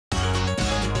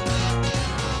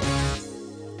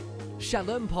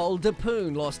Chalumpol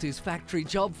Dapun lost his factory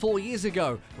job 4 years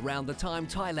ago, around the time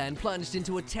Thailand plunged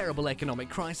into a terrible economic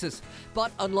crisis.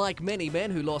 But unlike many men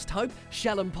who lost hope,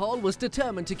 Chalumpol was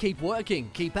determined to keep working,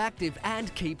 keep active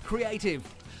and keep creative.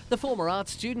 The former art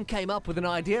student came up with an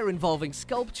idea involving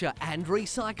sculpture and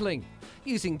recycling,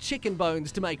 using chicken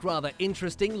bones to make rather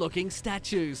interesting looking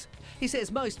statues. He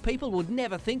says most people would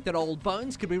never think that old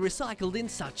bones could be recycled in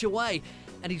such a way,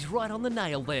 and he's right on the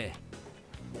nail there.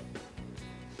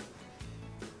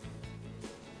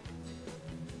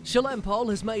 Chalumpol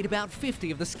has made about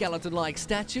 50 of the skeleton-like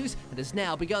statues and has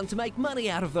now begun to make money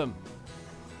out of them.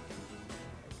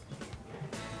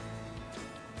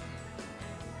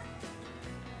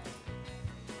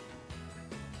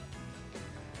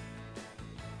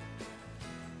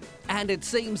 And it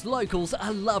seems locals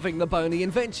are loving the bony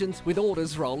inventions, with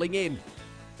orders rolling in.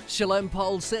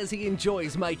 Chalumpol says he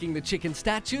enjoys making the chicken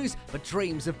statues, but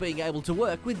dreams of being able to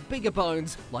work with bigger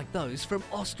bones like those from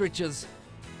ostriches.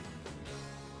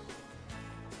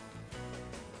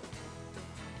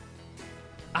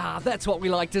 That's what we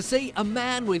like to see, a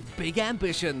man with big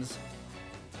ambitions.